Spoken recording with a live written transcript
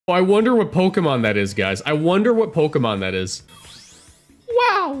Oh, I wonder what Pokemon that is, guys. I wonder what Pokemon that is.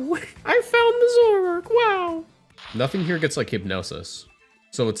 Wow! I found the Zoroark, wow! Nothing here gets like Hypnosis.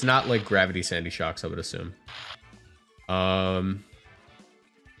 So it's not like Gravity Sandy Shocks, I would assume. I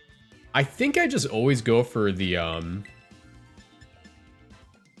think I just always go for the, I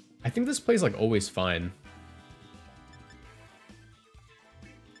think this plays like always fine.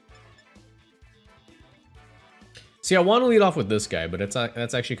 See, I want to lead off with this guy, but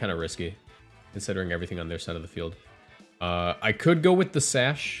that's actually kind of risky, considering everything on their side of the field. I could go with the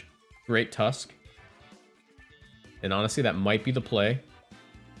Sash, Great Tusk. And honestly, that might be the play.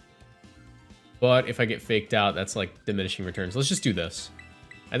 But if I get faked out, that's like diminishing returns. Let's just do this.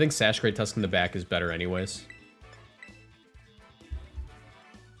 I think Sash, Great Tusk in the back is better anyways.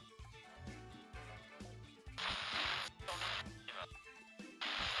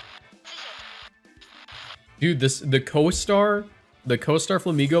 Dude, the Co-Star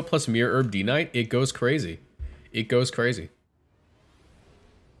Flamigo plus Mirror Herb D-Knight, it goes crazy. It goes crazy.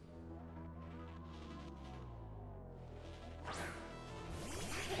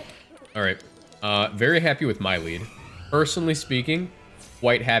 Alright. Very happy with my lead. Personally speaking,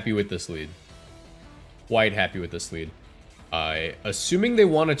 quite happy with this lead. Quite happy with this lead. Assuming they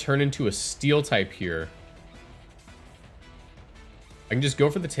want to turn into a Steel type here, I can just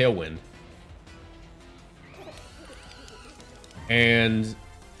go for the Tailwind. And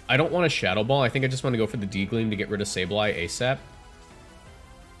I don't want a Shadow Ball. I think I just want to go for the D-Gleam to get rid of Sableye ASAP.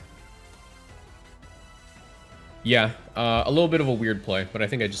 Yeah, a little bit of a weird play, but I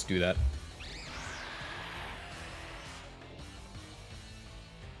think I just do that.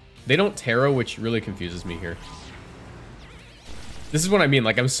 They don't Terra, which really confuses me here. This is what I mean,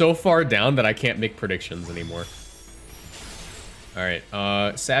 like I'm so far down that I can't make predictions anymore. Alright,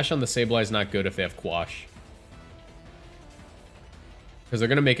 Sash on the Sableye is not good if they have Quash. Because they're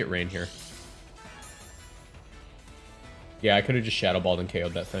going to make it rain here. Yeah, I could have just Shadow Balled and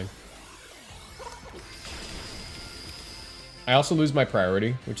KO'd that thing. I also lose my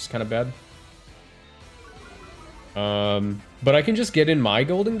priority, which is kind of bad. But I can just get in my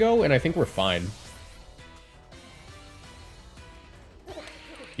Golden Go, and I think we're fine.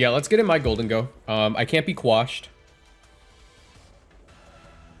 Yeah, let's get in my Golden Go. I can't be quashed.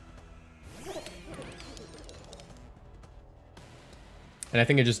 And I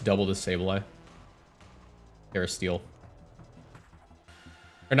think I just double the Sableye. Terra Steel.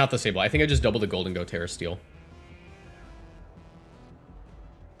 Or not the Sableye. I think I just double the Golden Go Terra Steel.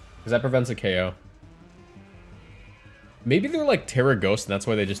 Because that prevents a KO. Maybe they're like Terra Ghost, and that's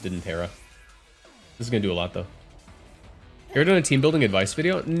why they just didn't Terra. This is going to do a lot, though. You ever done a team building advice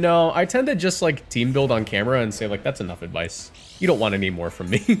video? No, I tend to just like team build on camera and say like, that's enough advice. You don't want any more from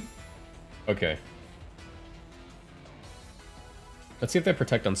me. Okay. Let's see if they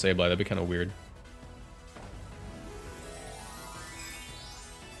protect on Sableye. That'd be kind of weird.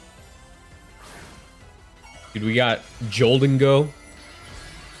 Dude, we got Joldengo.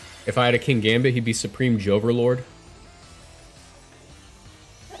 If I had a King Gambit, he'd be Supreme Joverlord.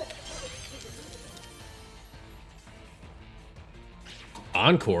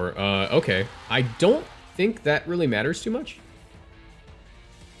 Encore. Okay. I don't think that really matters too much.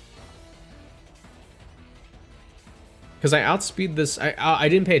 Because I outspeed this. I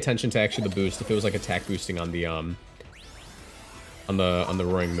didn't pay attention to actually the boost. If it was like attack boosting on the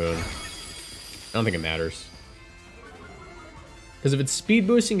Roaring Moon, I don't think it matters. Because if it's speed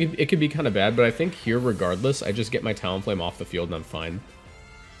boosting, it could be kind of bad. But I think here, regardless, I just get my Talonflame off the field and I'm fine.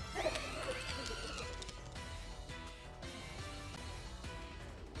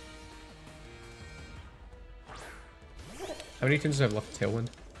 How many turns do I have left? Tailwind.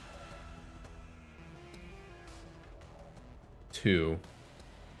 2.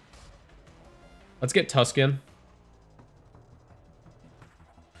 Let's get Tuscan.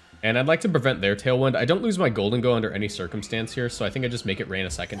 And I'd like to prevent their Tailwind. I don't lose my Golden Go under any circumstance here, so I think I just make it rain a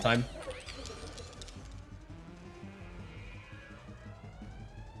second time.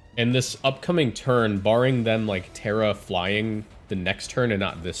 And this upcoming turn, barring them like Terra flying the next turn and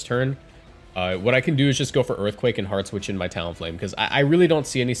not this turn, what I can do is just go for Earthquake and Heart Switch in my Talonflame, because I really don't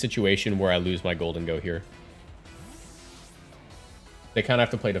see any situation where I lose my Golden Go here. They kind of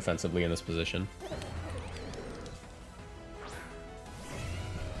have to play defensively in this position.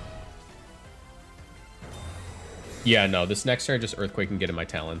 Yeah, no, this next turn, just Earthquake and get in my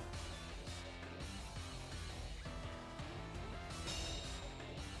Talon.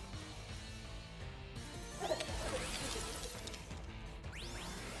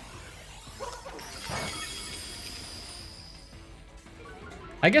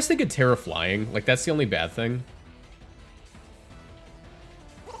 I guess they could Terra Flying. Like, that's the only bad thing.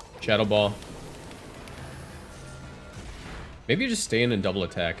 Shadow Ball. Maybe just stay in and double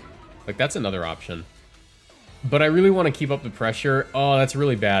attack. Like, that's another option. But I really want to keep up the pressure. Oh, that's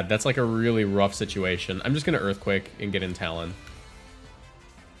really bad. That's like a really rough situation. I'm just going to Earthquake and get in Talon.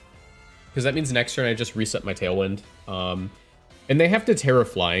 Because that means next turn I just reset my Tailwind. And they have to Terra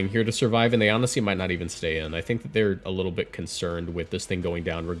Flying here to survive, and they honestly might not even stay in. I think that they're a little bit concerned with this thing going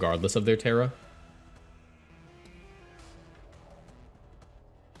down regardless of their Terra.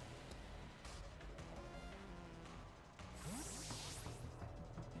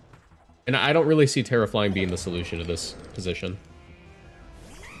 And I don't really see Terra Flying being the solution to this position.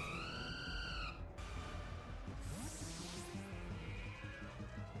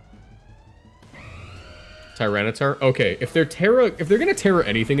 Tyranitar? Okay, if they're gonna Terra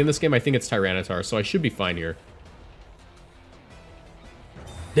anything in this game, I think it's Tyranitar, so I should be fine here.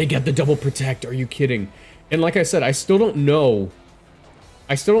 They get the double protect, are you kidding? And like I said, I still don't know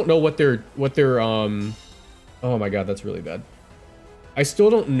what their oh my god, that's really bad. I still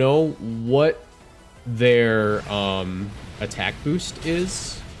don't know what their attack boost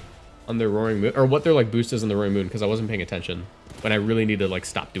is on their Roaring Moon, or what their like boost is on the Roaring Moon, because I wasn't paying attention when I really need to like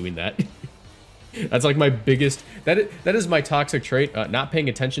stop doing that. That's like my biggest, that is my toxic trait, not paying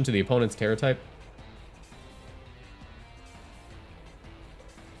attention to the opponent's Terra type.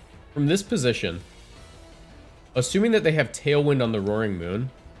 From this position, assuming that they have Tailwind on the Roaring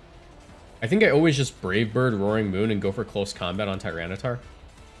Moon, I think I always just Brave Bird Roaring Moon and go for close combat on Tyranitar.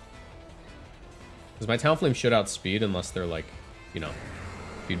 Because my Talonflame should outspeed unless they're like, you know,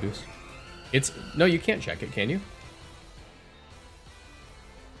 speed boost. No, you can't check it, can you?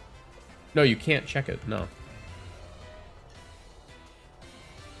 No, you can't check it, no.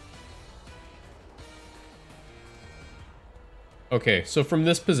 Okay, so from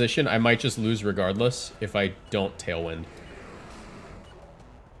this position, I might just lose regardless if I don't Tailwind.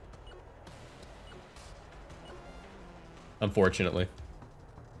 Unfortunately.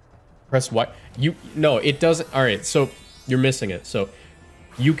 Press what? No, it doesn't. All right, so you're missing it. So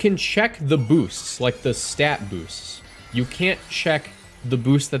you can check the boosts, like the stat boosts. You can't check the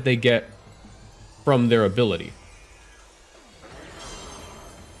boost that they get from their ability.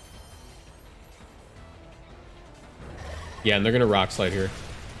 Yeah, and they're gonna Rock Slide here.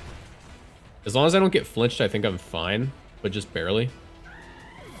 As long as I don't get flinched, I think I'm fine, but just barely.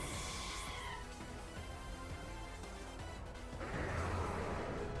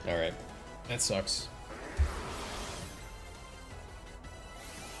 Alright, that sucks.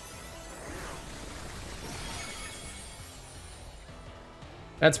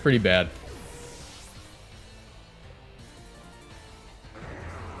 That's pretty bad.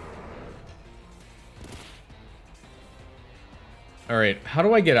 Alright, how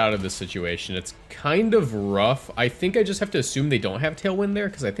do I get out of this situation? It's kind of rough. I think I just have to assume they don't have Tailwind there,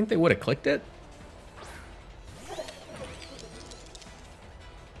 because I think they would have clicked it.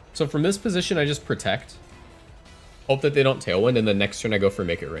 So from this position, I just protect. Hope that they don't Tailwind, and then next turn I go for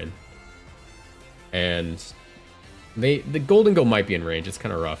Make It Rain. And the Golden Go might be in range. It's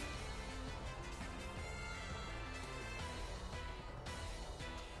kind of rough.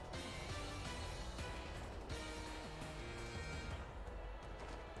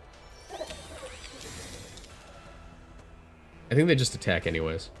 I think they just attack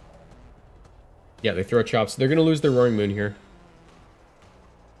anyways. Yeah, they throw chops. They're going to lose their Roaring Moon here.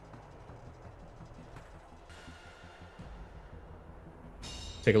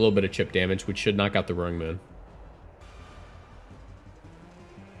 Take a little bit of chip damage, which should knock out the Roaring Moon.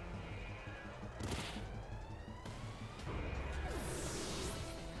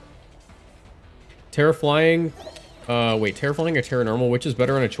 Terra Flying. Wait, Terra Flying or Terra Normal? Which is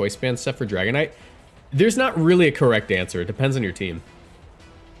better on a choice band set for Dragonite? There's not really a correct answer. It depends on your team.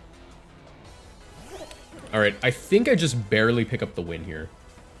 Alright, I think I just barely pick up the win here.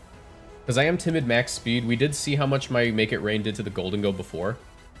 Because I am Timid max speed. We did see how much my Make It Rain did to the Golden Go before.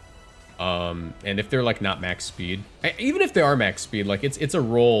 And if they're like not max speed, even if they are max speed, like it's a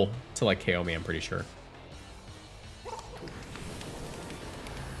roll to like KO me, I'm pretty sure.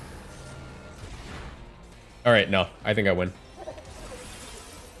 Alright, no, I think I win.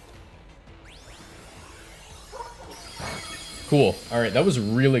 Cool. Alright, that was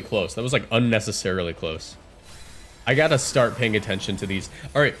really close. That was like unnecessarily close. I gotta start paying attention to these.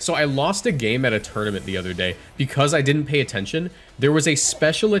 Alright, so I lost a game at a tournament the other day because I didn't pay attention. There was a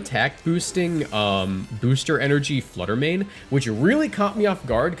special attack boosting booster energy Flutter Mane, which really caught me off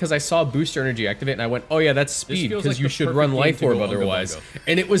guard because I saw booster energy activate and I went, oh yeah, that's speed because like you should run Life Orb otherwise.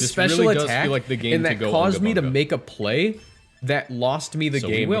 And it was special really attack like the game and that caused me to make a play that lost me the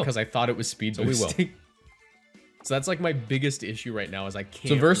game because I thought it was speed boosting. So that's like my biggest issue right now is I can't.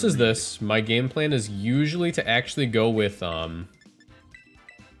 So versus this, my game plan is usually to actually go with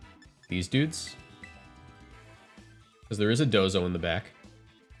these dudes. Because there is a dozo in the back.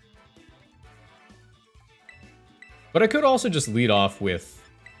 But I could also just lead off with...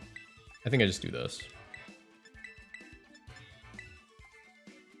 I think I just do this.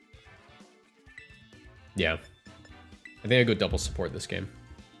 Yeah. I think I go double support this game.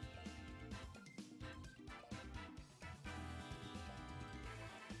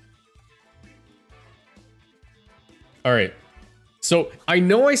 Alright. So, I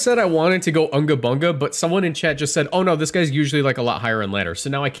know I said I wanted to go Unga Bunga, but someone in chat just said, oh no, this guy's usually like a lot higher on ladder, so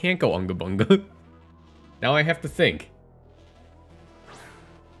now I can't go Unga Bunga. Now I have to think.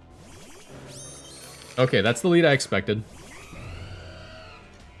 Okay, that's the lead I expected.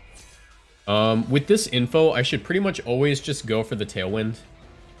 With this info, I should pretty much always just go for the Tailwind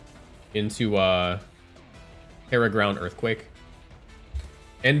into Paraground Earthquake.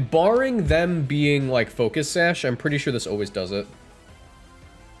 And barring them being like Focus Sash, I'm pretty sure this always does it.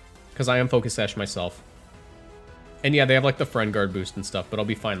 Because I am Focus Sash myself. And yeah, they have like the Friend Guard boost and stuff, but I'll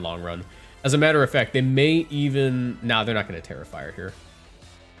be fine long run. As a matter of fact, they may even... Nah, they're not going to Terrifier here.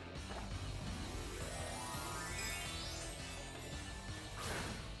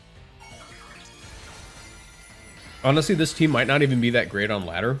 Honestly, this team might not even be that great on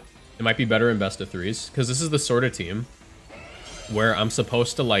ladder. It might be better in best of threes, because this is the sort of team where I'm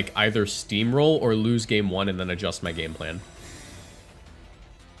supposed to like either steamroll or lose game one and then adjust my game plan.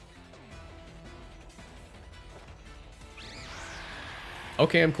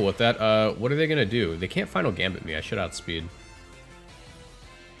 Okay, I'm cool with that. What are they gonna do? They can't Final Gambit me. I should outspeed.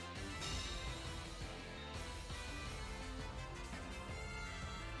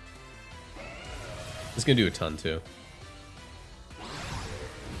 It's gonna do a ton too.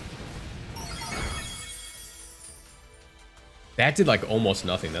 That did like almost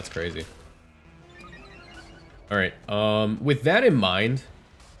nothing. That's crazy. All right. With that in mind,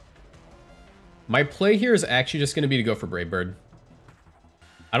 my play here is actually just gonna be to go for Brave Bird.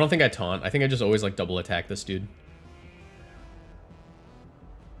 I don't think I taunt. I think I just always like double attack this dude.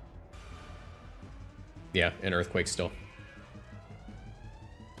 Yeah, and Earthquake still.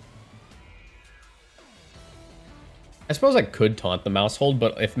 I suppose I could taunt the mouse hold,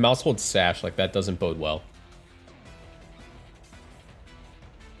 but if mouse holds sash, like that doesn't bode well.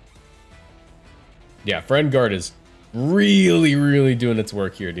 Yeah, Friend Guard is really, really doing its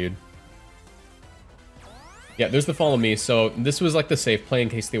work here, dude. Yeah, there's the follow me. So this was like the safe play in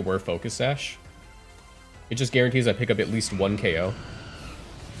case they were Focus Sash. It just guarantees I pick up at least one KO.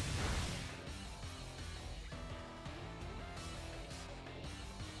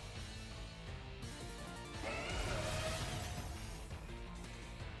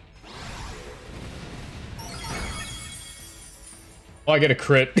 Oh, I get a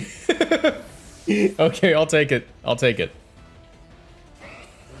crit. Okay, I'll take it. I'll take it.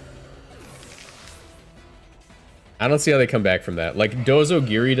 I don't see how they come back from that. Like, Dozo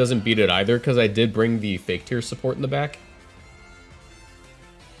Giri doesn't beat it either, because I did bring the fake tier support in the back.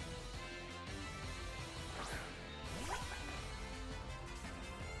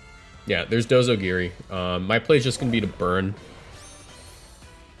 Yeah, there's Dozo Giri. My play's just going to be to burn.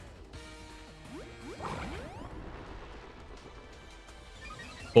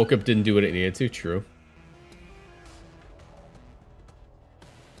 Bulk up didn't do what it needed to, true.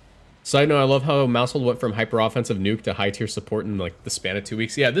 Side note, I love how Mousehold went from hyper-offensive nuke to high-tier support in, like, the span of 2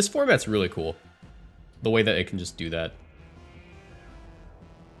 weeks. Yeah, this format's really cool. The way that it can just do that.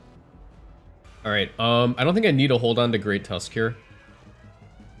 Alright, I don't think I need to hold on to Great Tusk here.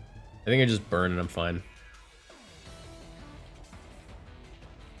 I think I just burn and I'm fine.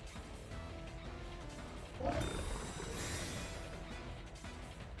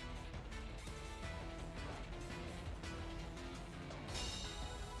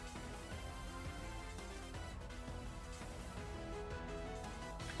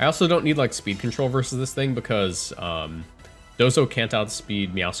 I also don't need, like, speed control versus this thing because Dozo can't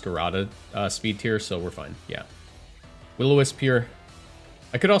outspeed Meowscarada speed tier, so we're fine. Yeah. Will-O-Wisp here.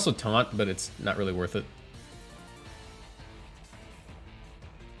 I could also taunt, but it's not really worth it.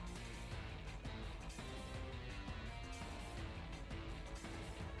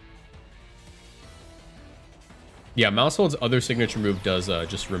 Yeah, Mousehold's other signature move does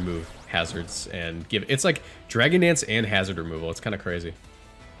just remove hazards and give... It's like Dragon Dance and hazard removal. It's kind of crazy.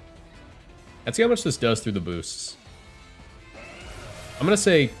 Let's see how much this does through the boosts. I'm going to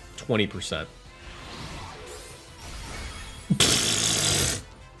say 20%.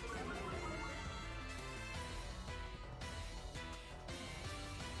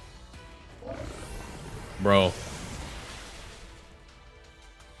 Bro,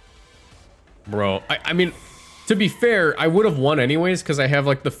 Bro, I mean, to be fair, I would have won anyways because I have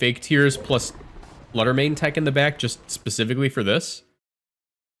like the fake tiers plus Fluttermane tech in the back just specifically for this.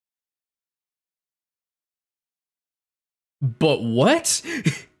 But what?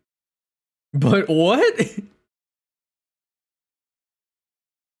 But what?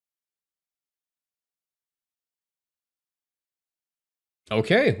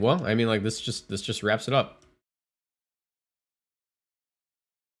 Okay, well, I mean, like this just wraps it up.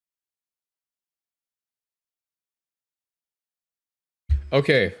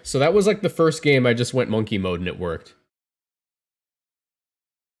 Okay, so that was like the first game I just went monkey mode and it worked.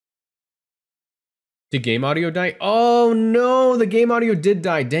 Did game audio die? Oh no, the game audio did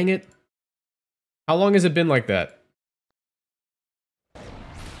die, dang it. How long has it been like that?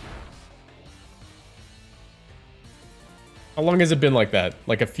 How long has it been like that?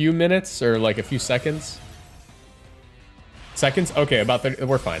 Like a few minutes or like a few seconds? Seconds? Okay, about 30.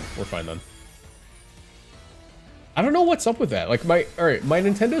 We're fine. We're fine then. I don't know what's up with that. Like my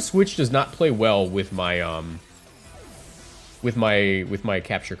Nintendo Switch does not play well with my with my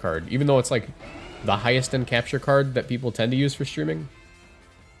capture card, even though it's like the highest end capture card that people tend to use for streaming.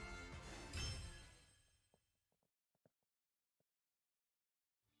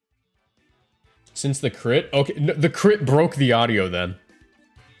 Since the crit? Okay, no, the crit broke the audio then.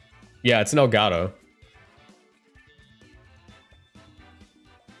 Yeah, it's an Elgato.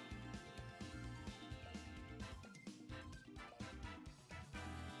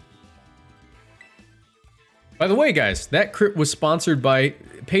 By the way, guys, that crit was sponsored by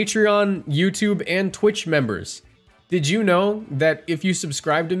Patreon, YouTube, and Twitch members. Did you know that if you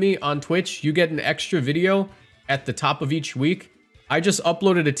subscribe to me on Twitch, you get an extra video at the top of each week? I just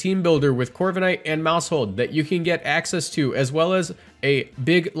uploaded a team builder with Corviknight and Mousehold that you can get access to, as well as a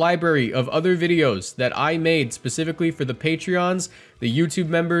big library of other videos that I made specifically for the Patreons, the YouTube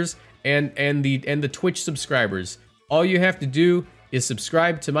members, and the Twitch subscribers. All you have to do is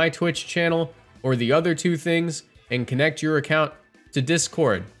subscribe to my Twitch channel or the other two things and connect your account to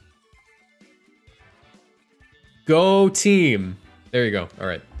Discord. Go team. There you go. All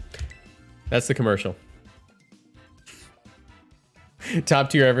right. That's the commercial. Top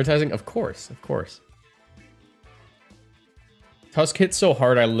tier advertising? Of course, of course. Tusk hit so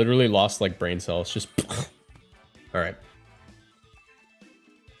hard I literally lost like brain cells. Just all right.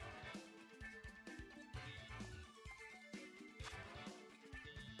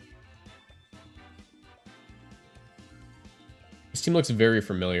 This team looks very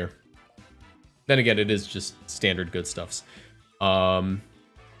familiar. Then again, it is just standard good stuffs. I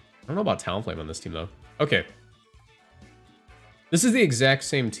don't know about Talonflame on this team though. Okay. This is the exact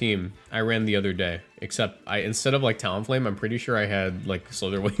same team I ran the other day, except instead of like Talonflame, I'm pretty sure I had like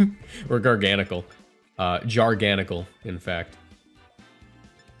Slitherwing or Garganical. Jarganical, in fact.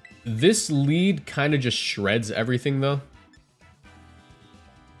 This lead kind of just shreds everything though.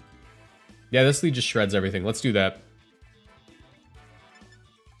 Yeah, this lead just shreds everything. Let's do that.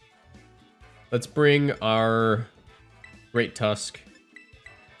 Let's bring our Great Tusk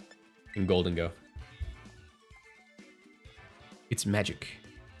and Golden Go. It's magic.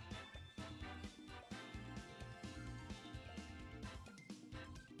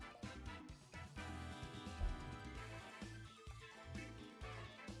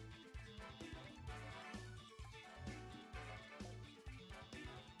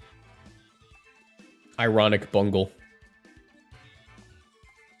 Ironic bungle.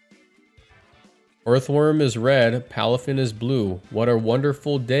 Earthworm is red, Palafin is blue. What a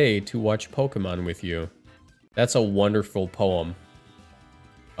wonderful day to watch Pokemon with you. That's a wonderful poem.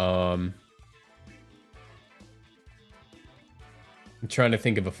 I'm trying to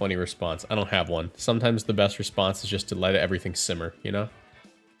think of a funny response. I don't have one. Sometimes the best response is just to let everything simmer, you know?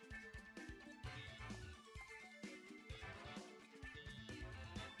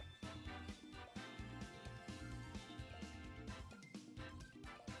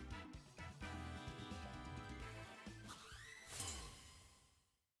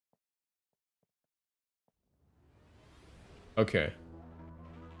 Okay.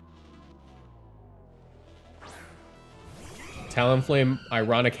 Talonflame,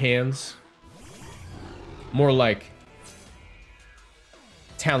 ironic hands. More like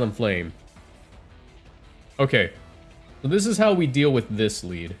Talonflame. Okay. So this is how we deal with this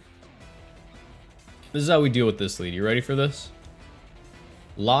lead. This is how we deal with this lead. You ready for this?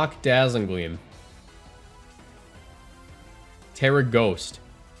 Lock Dazzling Gleam. Terra Ghost.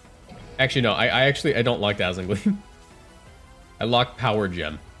 Actually, no. I don't like Dazzling Gleam. I lock Power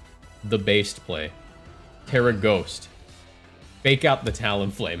Gem. The based play. Terra Ghost. Fake out the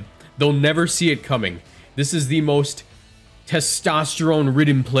Talonflame. They'll never see it coming. This is the most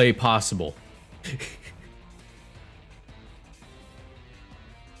testosterone-ridden play possible.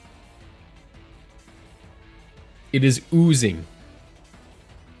 It is oozing.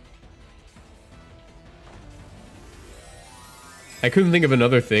 I couldn't think of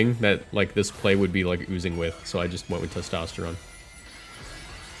another thing that, like, this play would be, like, oozing with, so I just went with testosterone.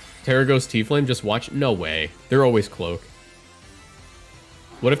 Terraghost T-Flame, just watch. No way. They're always cloak.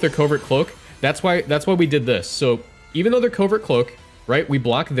 What if they're covert cloak? That's why we did this. So, even though they're covert cloak, right, we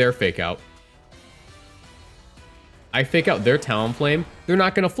block their fake out. I fake out their Talonflame. They're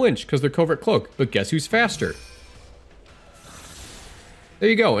not going to flinch because they're covert cloak. But guess who's faster? There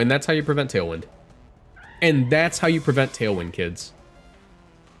you go. And that's how you prevent Tailwind. And that's how you prevent Tailwind, kids.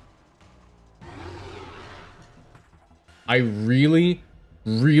 I really,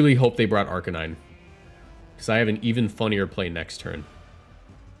 really hope they brought Arcanine. Because I have an even funnier play next turn.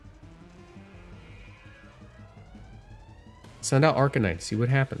 Send out Arcanine. See what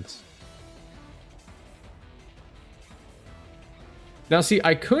happens. Now, see,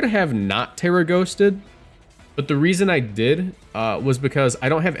 I could have not Terraghosted. But the reason I did was because I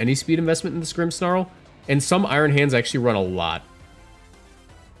don't have any speed investment in this Grimmsnarl. And some Iron Hands actually run a lot.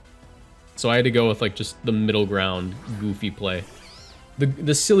 So I had to go with, like, just the middle ground goofy play.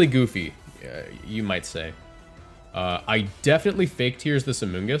 The silly goofy, you might say. I definitely fake tears this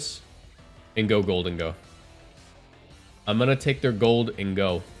Amoonguss and go gold and go. I'm gonna take their gold and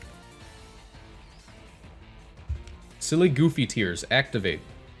go. Silly goofy tears, activate.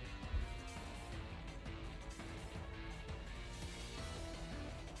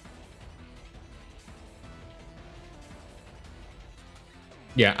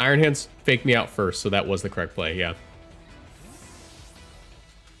 Yeah, Iron Hands faked me out first, so that was the correct play, yeah.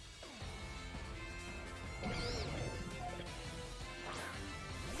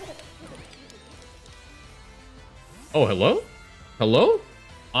 Oh, hello? Hello?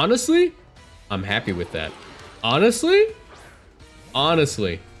 Honestly, I'm happy with that. Honestly,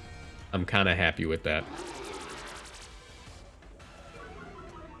 I'm kind of happy with that.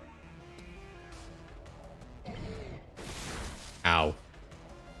 Ow.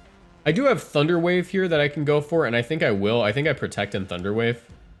 I do have Thunder Wave here that I can go for, and I think I will. I think I protect in Thunder Wave.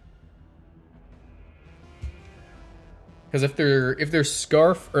 Because if they're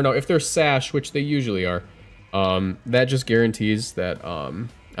Scarf, or no, if they're Sash, which they usually are, that just guarantees that I'm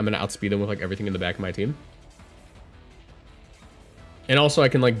gonna outspeed them with like everything in the back of my team. And also I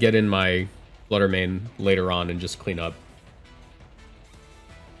can like get in my Fluttermane later on and just clean up.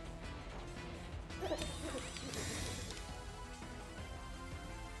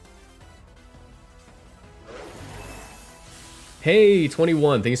 Hey,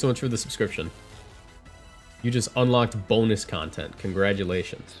 21, thank you so much for the subscription. You just unlocked bonus content.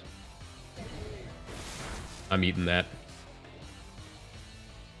 Congratulations. I'm eating that.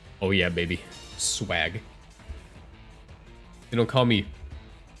 Oh yeah, baby. Swag. They don't call me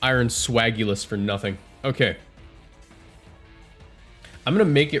Iron Swagulous for nothing. Okay. I'm gonna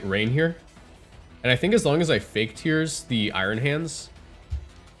make it rain here. And I think as long as I fake tears the Iron Hands,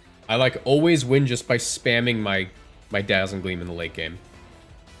 I like always win just by spamming my Dazzling Gleam in the late game.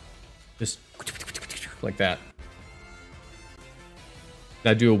 Just like that.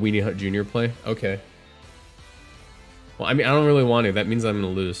 Now do a Weenie Hut Jr. play? Okay. Well, I mean, I don't really want to. That means I'm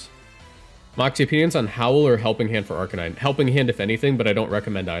going to lose. Moxie, opinions on Howl or Helping Hand for Arcanine? Helping Hand, if anything, but I don't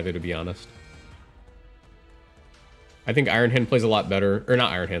recommend either, to be honest. I think Iron Hand plays a lot better. Or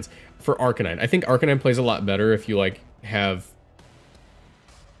not Iron Hands. For Arcanine. I think Arcanine plays a lot better if you, like, have...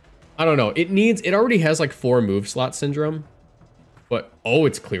 I don't know. It already has, like, 4 move slot syndrome. But, oh,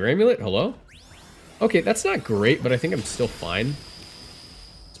 it's Clear Amulet? Hello? Okay, that's not great, but I think I'm still fine.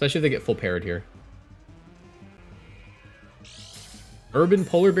 Especially if they get full parried here. Urban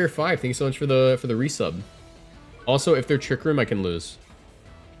Polar Bear 5, thank you so much for the resub. Also, if they're Trick Room, I can lose.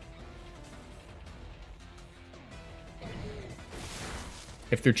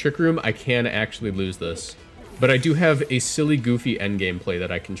 If they're Trick Room, I can actually lose this. But I do have a silly, goofy endgame play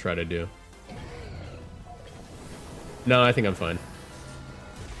that I can try to do. No, I think I'm fine.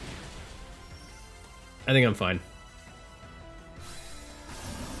 I think I'm fine.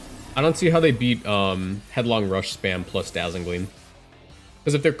 I don't see how they beat Headlong Rush spam plus Dazzling Gleam.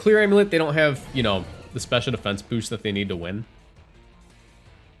 Because if they're Clear Amulet, they don't have, you know, the special defense boost that they need to win.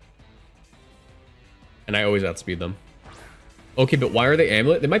 And I always outspeed them. Okay, but why are they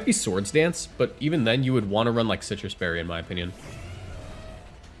Amulet? They might be Swords Dance, but even then you would want to run like Citrus Berry in my opinion.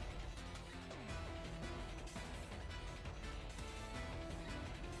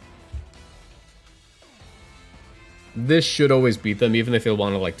 This should always beat them, even if they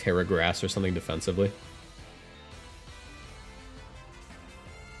want to like Terra Grass or something defensively.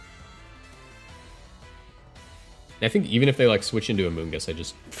 I think even if they like switch into a Moongus, I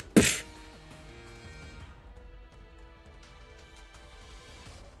just...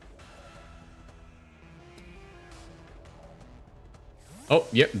 Oh,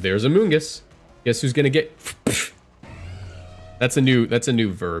 yep, there's a Moongus. Guess who's gonna get... That's a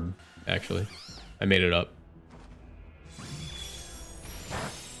new verb, actually. I made it up.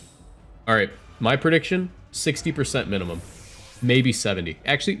 Alright, my prediction, 60% minimum. Maybe 70.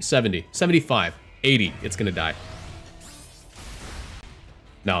 Actually, 70. 75. 80. It's gonna die.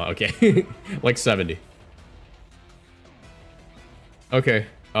 No, okay. Like 70. Okay.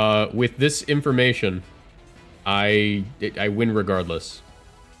 With this information, I win regardless.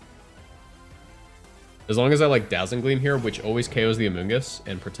 As long as I like Dazzling Gleam here, which always KOs the Amoonguss,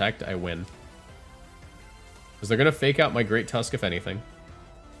 and Protect, I win. Because they're gonna fake out my Great Tusk, if anything.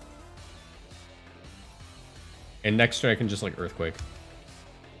 And next turn I can just like Earthquake.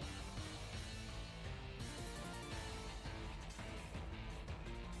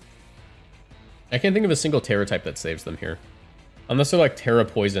 I can't think of a single Terra type that saves them here. Unless they're like Terra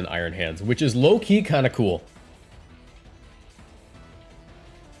Poison Iron Hands, which is low-key kind of cool.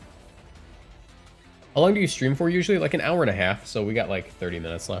 How long do you stream for usually? Like an hour and a half, so we got like 30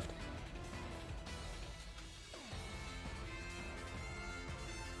 minutes left.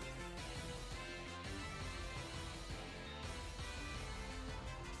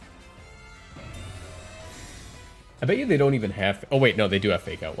 I bet you they don't even have... Oh, wait, no, they do have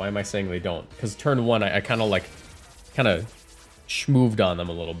Fake Out. Why am I saying they don't? Because turn one, I kind of schmooved on them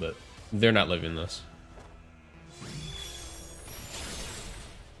a little bit. They're not living this.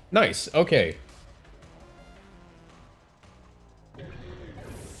 Nice, okay.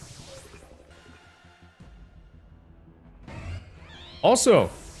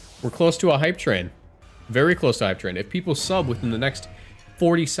 Also, we're close to a hype train. Very close to hype train. If people sub within the next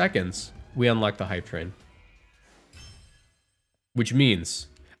 40 seconds, we unlock the hype train. Which means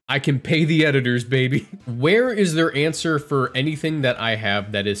I can pay the editors, baby. Where is their answer for anything that I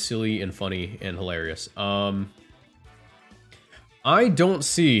have that is silly and funny and hilarious? I don't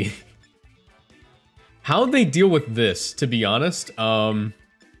see how they deal with this, to be honest.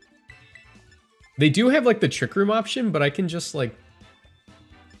 They do have like the Trick Room option, but I can just like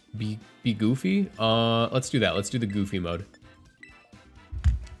be goofy. Let's do that. Let's do the goofy mode.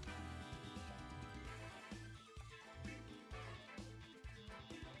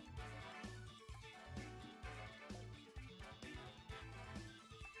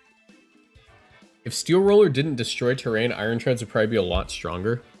 If Steel Roller didn't destroy terrain, Iron Treads would probably be a lot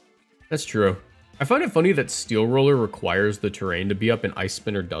stronger. That's true. I find it funny that Steel Roller requires the terrain to be up and Ice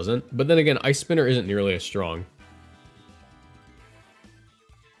Spinner doesn't. But then again, Ice Spinner isn't nearly as strong.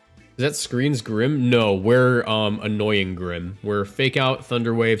 Is that Screens Grim? No, we're Annoying Grim. We're Fake Out,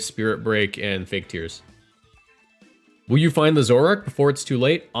 Thunder Wave, Spirit Break, and Fake Tears. Will you find the Zoroark before it's too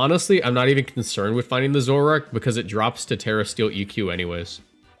late? Honestly, I'm not even concerned with finding the Zoroark because it drops to Terra Steel EQ anyways.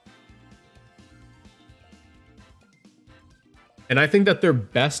 And I think that they're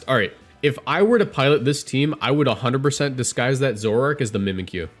best... Alright, if I were to pilot this team, I would 100% disguise that Zoroark as the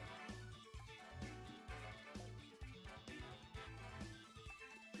Mimikyu.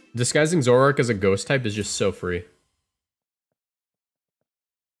 Disguising Zoroark as a ghost type is just so free.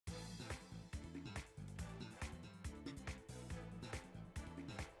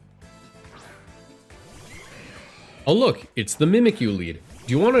 Oh look, it's the Mimikyu lead.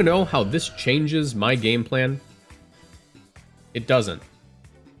 Do you want to know how this changes my game plan? It doesn't.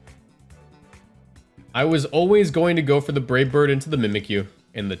 I was always going to go for the Brave Bird into the Mimikyu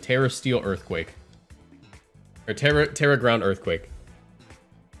and the Terra Steel Earthquake. Or Terra Ground Earthquake.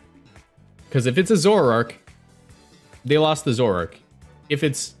 Because if it's a Zoroark, they lost the Zoroark. If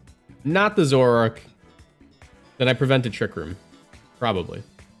it's not the Zoroark, then I prevent a Trick Room. Probably.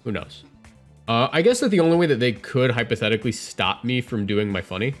 Who knows? I guess that the only way that they could hypothetically stop me from doing my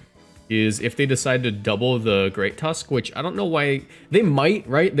funny is if they decide to double the Great Tusk, which I don't know why... They might,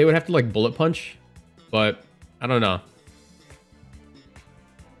 right? They would have to, like, Bullet Punch. But, I don't know.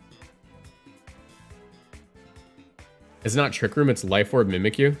 It's not Trick Room, it's Life Orb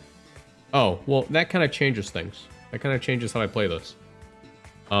Mimikyu. Oh, well, that kind of changes things. That kind of changes how I play this.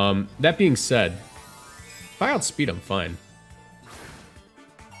 That being said, if I outspeed, I'm fine.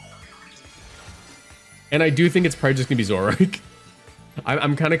 And I do think it's probably just gonna be Zoroark.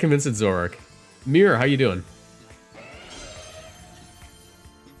 I'm kind of convinced it's Zoroark. Mirror, how you doing?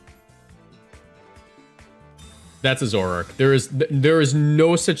 That's a Zoroark. There is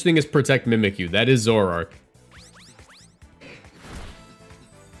no such thing as Protect Mimikyu. That is Zoroark.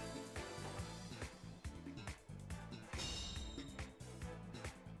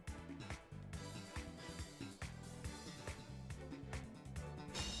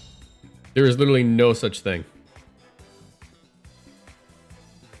 There is literally no such thing.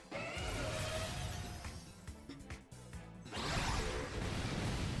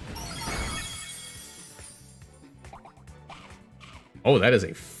 Oh, that is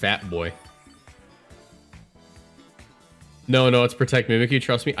a fat boy. No, it's Protect Mimikyu.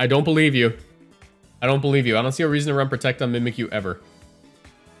 Trust me. I don't believe you. I don't believe you. I don't see a reason to run Protect on Mimikyu ever.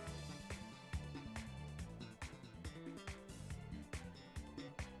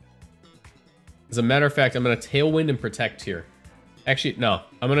 As a matter of fact, I'm going to Tailwind and Protect here. Actually, no.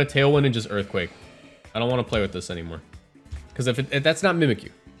 I'm going to Tailwind and just Earthquake. I don't want to play with this anymore. Because if that's not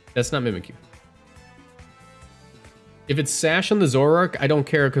Mimikyu. That's not Mimikyu. If it's Sash on the Zoroark, I don't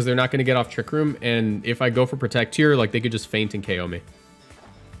care because they're not going to get off Trick Room. And if I go for Protect here, like, they could just feint and KO me.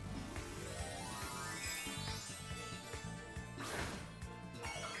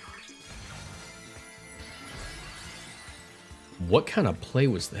 What kind of play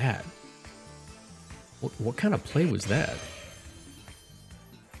was that? What kind of play was that?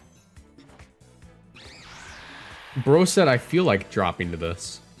 Bro said, I feel like dropping to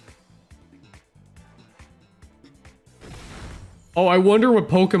this. Oh, I wonder what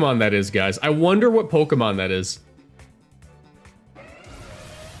Pokemon that is, guys. I wonder what Pokemon that is.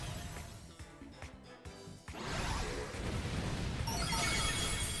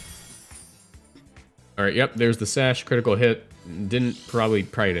 Alright, yep, there's the Sash. Critical hit. Probably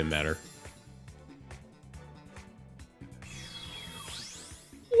didn't matter.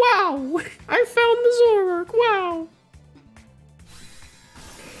 Wow! I found the Zoroark! Wow!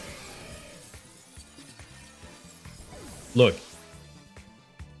 Look.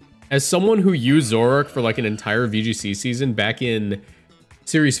 As someone who used Zoroark for like an entire VGC season back in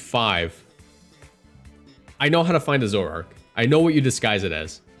Series 5, I know how to find a Zoroark. I know what you disguise it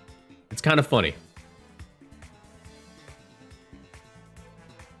as. It's kind of funny.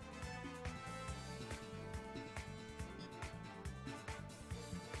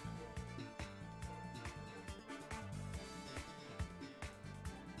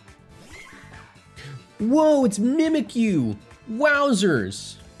 Whoa, it's Mimikyu!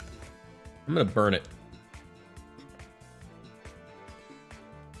 Wowzers! I'm gonna burn it.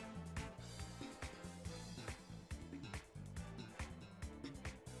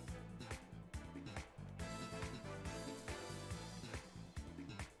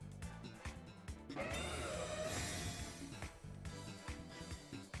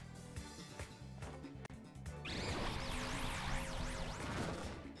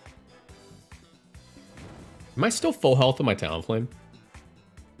 Am I still full health on my Talonflame?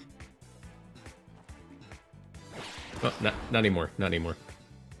 Oh, not anymore. Not anymore.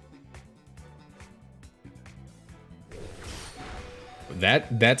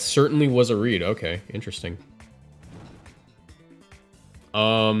 That certainly was a read. Okay, interesting.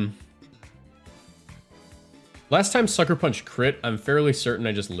 Last time Sucker Punch crit, I'm fairly certain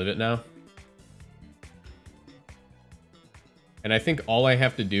I just live it now. And I think all I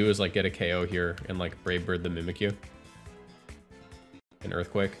have to do is like get a KO here and like Brave Bird the Mimikyu. An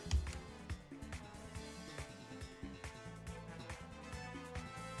Earthquake.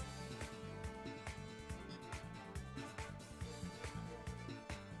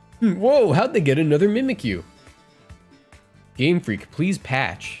 Whoa, how'd they get another Mimikyu? Game Freak, please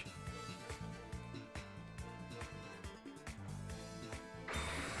patch.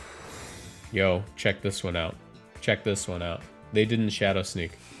 Yo, check this one out. Check this one out. They didn't Shadow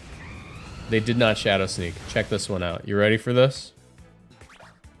Sneak. They did not Shadow Sneak. Check this one out. You ready for this?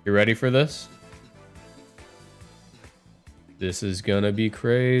 You ready for this? This is gonna be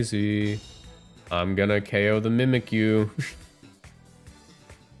crazy. I'm gonna KO the Mimikyu.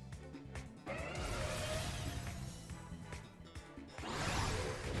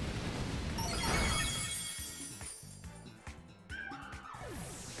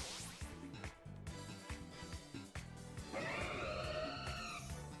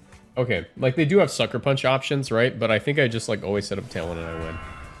 Okay, like they do have Sucker Punch options, right? But I think I just like always set up Tailwind and I win.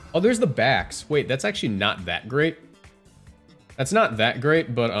 Oh, there's the backs. Wait, that's actually not that great. That's not that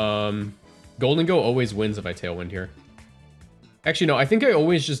great, but Golden Go always wins if I Tailwind here. Actually, no, I think I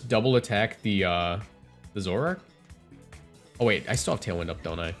always just double attack the Zoroark. Oh wait, I still have Tailwind up,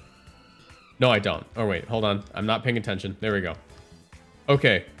 don't I? No, I don't. Oh wait, hold on. I'm not paying attention. There we go.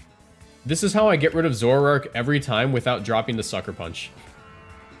 Okay. This is how I get rid of Zoroark every time without dropping the Sucker Punch.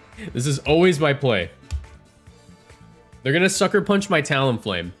 This is always my play. They're gonna Sucker Punch my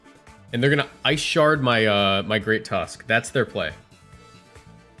Talonflame, and they're gonna Ice Shard my my Great Tusk. That's their play.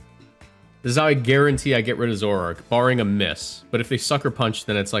 This is how I guarantee I get rid of Zoroark, barring a miss. But if they Sucker Punch,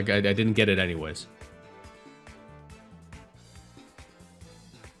 then it's like I didn't get it anyways.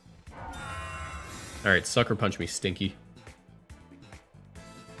 All right, Sucker Punch me, Stinky.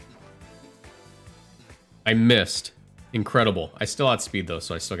 I missed. Incredible. I still outspeed though,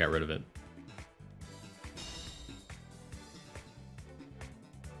 so I still got rid of it.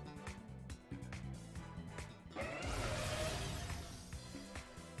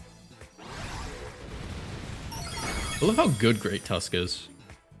 I love how good Great Tusk is.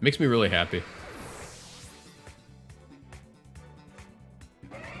 Makes me really happy.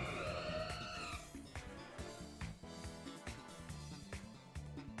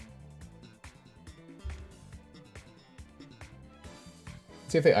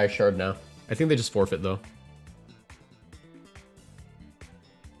 See if they Ice Shard now. I think they just forfeit though.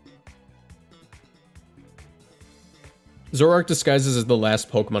 ZOROARK disguises as the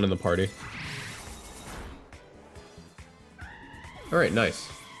last Pokemon in the party. Alright, nice.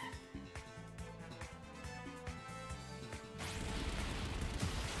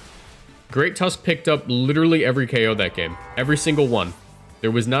 Great Tusk picked up literally every KO that game. Every single one. There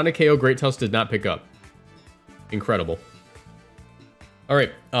was not a KO Great Tusk did not pick up. Incredible.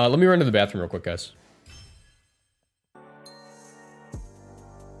 Alright, let me run to the bathroom real quick, guys.